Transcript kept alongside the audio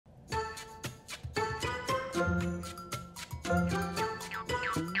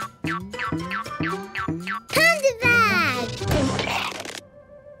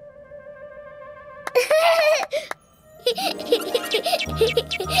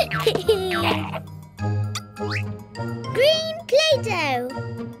Green Play-Doh.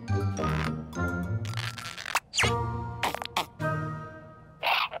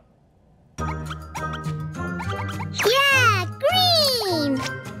 Yeah, green.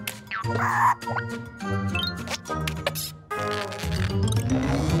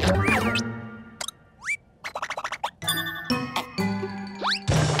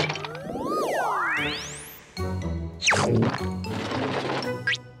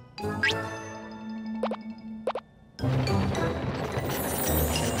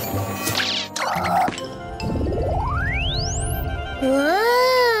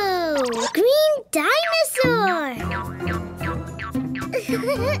 Whoa! Green dinosaur!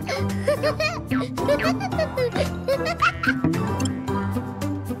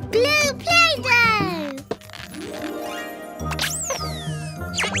 Blue Play-Doh!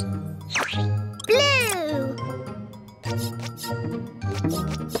 Blue!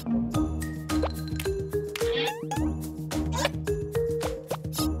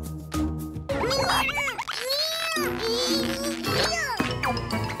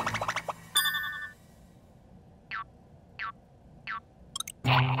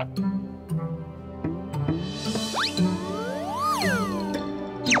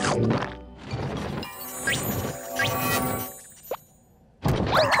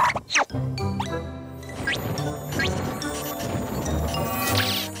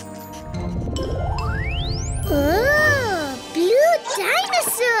 Oh, blue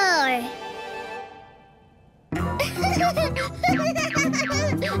dinosaur!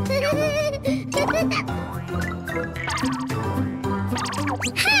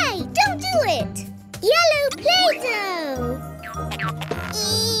 Hey, don't do it! Yellow Play-Doh!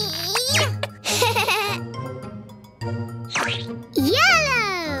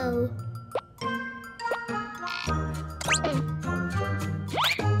 Yellow!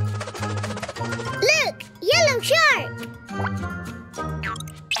 Look! Yellow shark!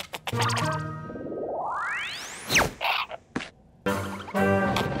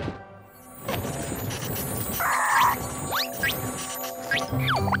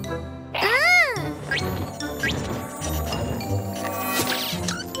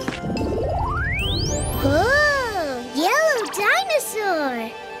 Oh, yellow dinosaur!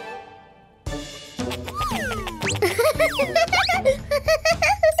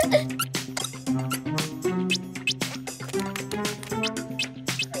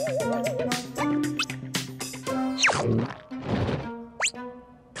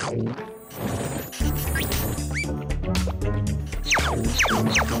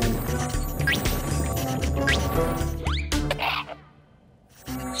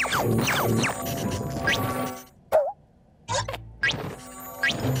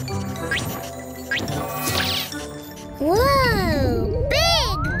 Whoa!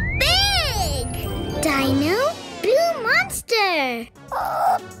 Big! Dino Blue Monster!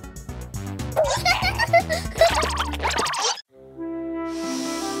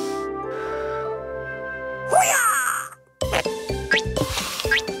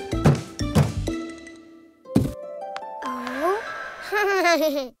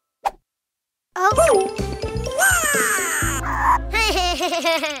 Oh!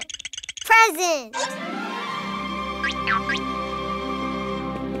 Present!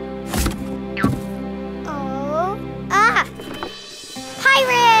 Oh! Ah!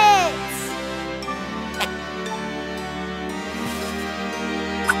 Pirates!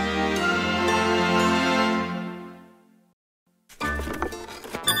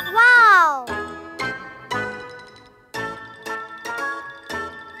 Wow!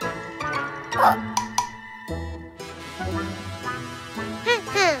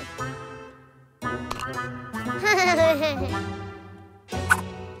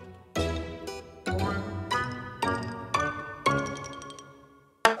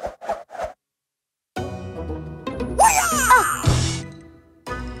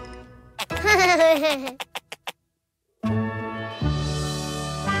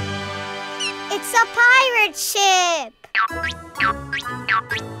 It's a pirate ship!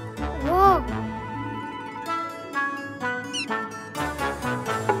 Whoa!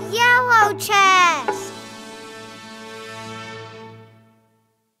 Yellow chest!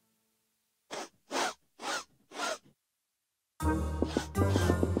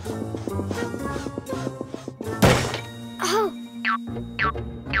 Oh!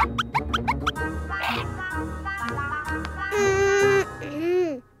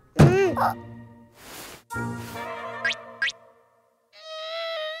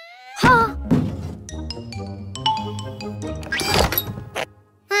 Huh?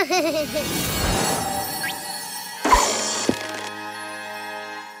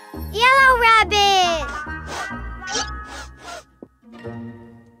 Yellow rabbit.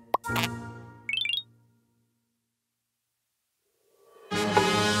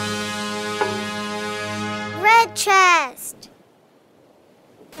 Red chest.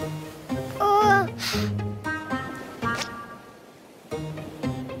 Oh.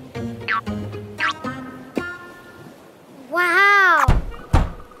 Wow.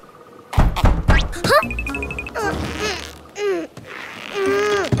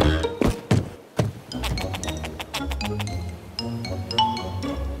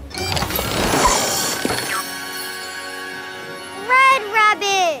 Red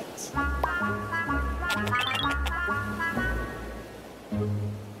rabbit.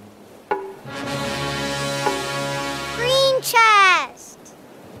 Green chest.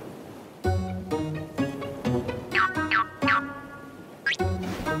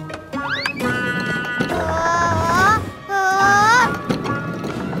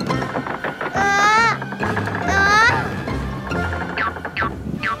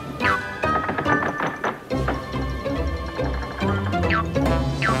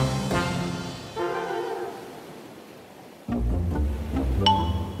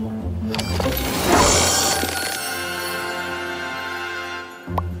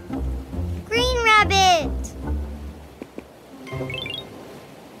 Green rabbit.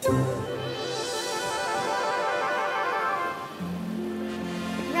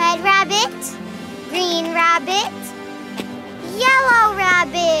 Red rabbit. Green rabbit. Yellow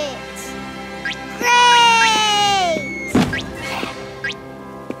rabbit. Great!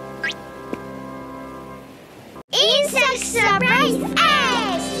 Insect surprise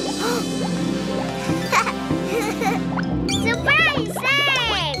egg! Surprise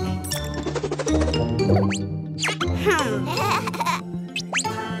egg!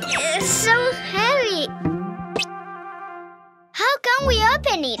 It's so heavy. How can we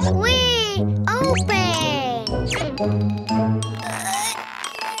open it? We open.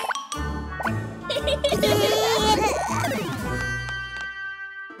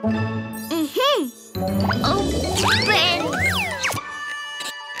 Open.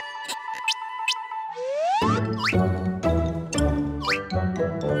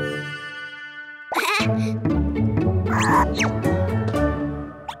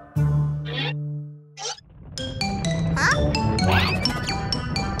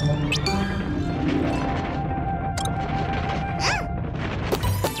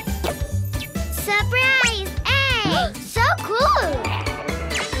 Surprise! Hey! So cool!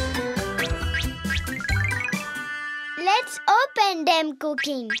 Let's open them,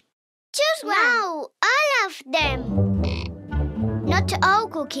 Cuquín. Choose one. No, all of them. Not all,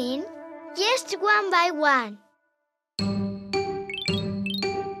 Cuquín. Just one by one.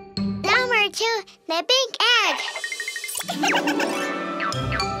 Number 2, the big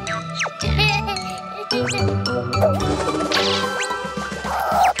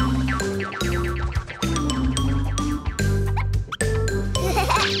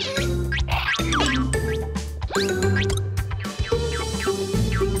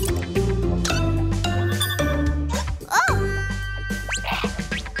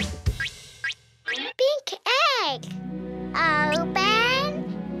Pink egg. Open,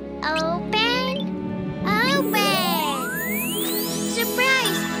 open, open.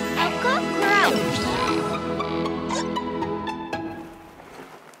 Surprise! A cockroach.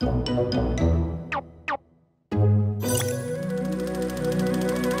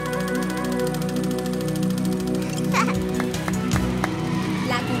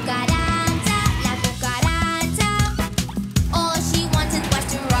 La cucaracha, all she wanted was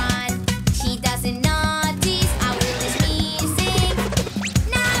to run. She doesn't notice our this music.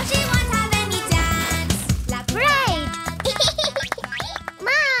 Now she won't have any dance. La Right!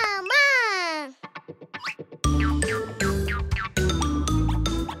 Mama!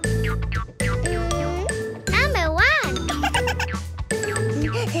 Number 1.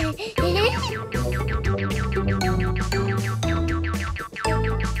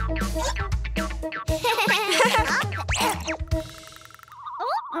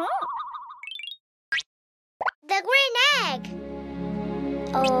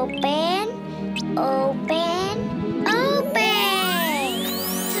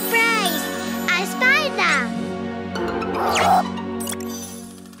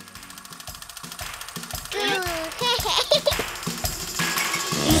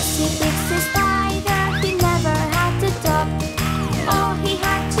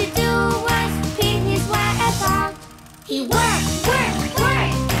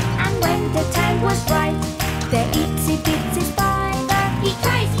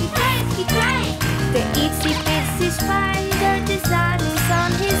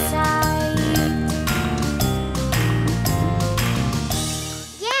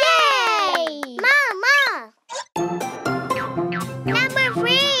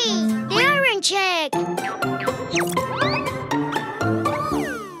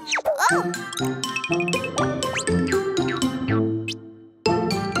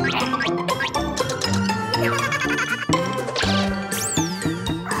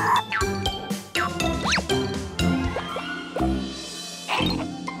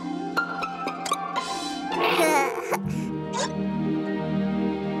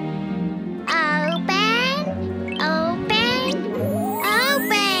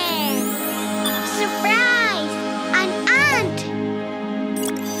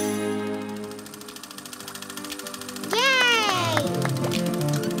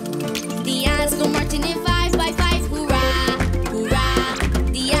 The ants go marching in